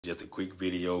just a quick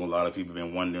video. A lot of people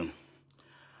been wondering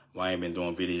why I ain't been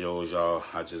doing videos, y'all.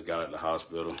 I just got out the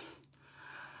hospital.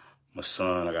 My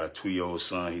son, I got a 2-year-old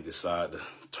son. He decided to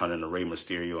turn into Rey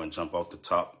Mysterio and jump off the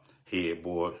top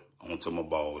headboard onto my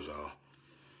balls, y'all.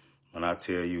 When I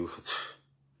tell you,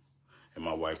 and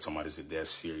my wife told me this is that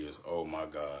serious. Oh my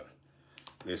God.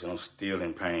 Listen, I'm still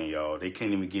in pain, y'all. They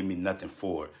can't even give me nothing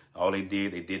for it. All they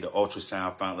did the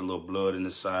ultrasound, found a little blood in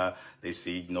the side. They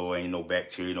see, ain't no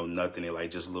bacteria, no nothing. They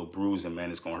like just a little bruising, man.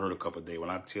 It's going to hurt a couple of days. When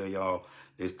I tell y'all,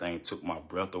 this thing took my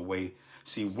breath away.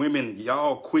 See, women,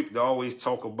 y'all quick to always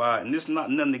talk about, and this is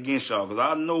not nothing against y'all, because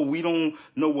I know we don't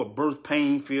know what birth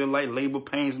pain feel like, labor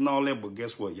pains and all that, but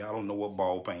guess what? Y'all don't know what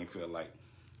ball pain feel like.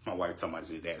 My wife told me it's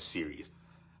that serious.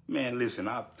 Man, listen,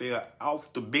 I fell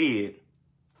off the bed,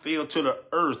 fell to the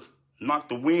earth, knocked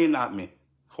the wind out me.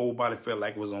 Whole body felt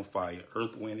like it was on fire.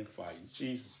 Earth, wind, and fire.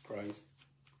 Jesus Christ.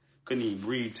 Couldn't even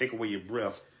breathe. Take away your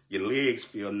breath. Your legs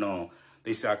feel numb.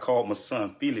 They say I called my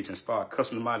son Felix and started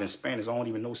cussing him out in Spanish. I don't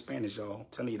even know Spanish, y'all. I'm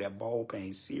telling you, that ball pain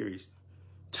is serious.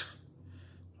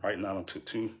 Right now, I took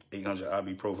 800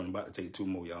 ibuprofen. I'm about to take 2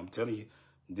 more, y'all. I'm telling you,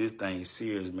 this thing is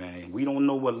serious, man. We don't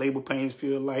know what labor pains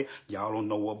feel like. Y'all don't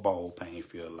know what ball pain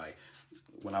feel like.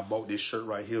 When I bought this shirt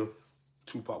right here,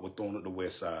 Tupac was throwing up the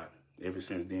West Side. Ever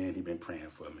since then, he been praying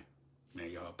for me.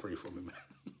 Man, y'all pray for me,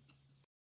 man.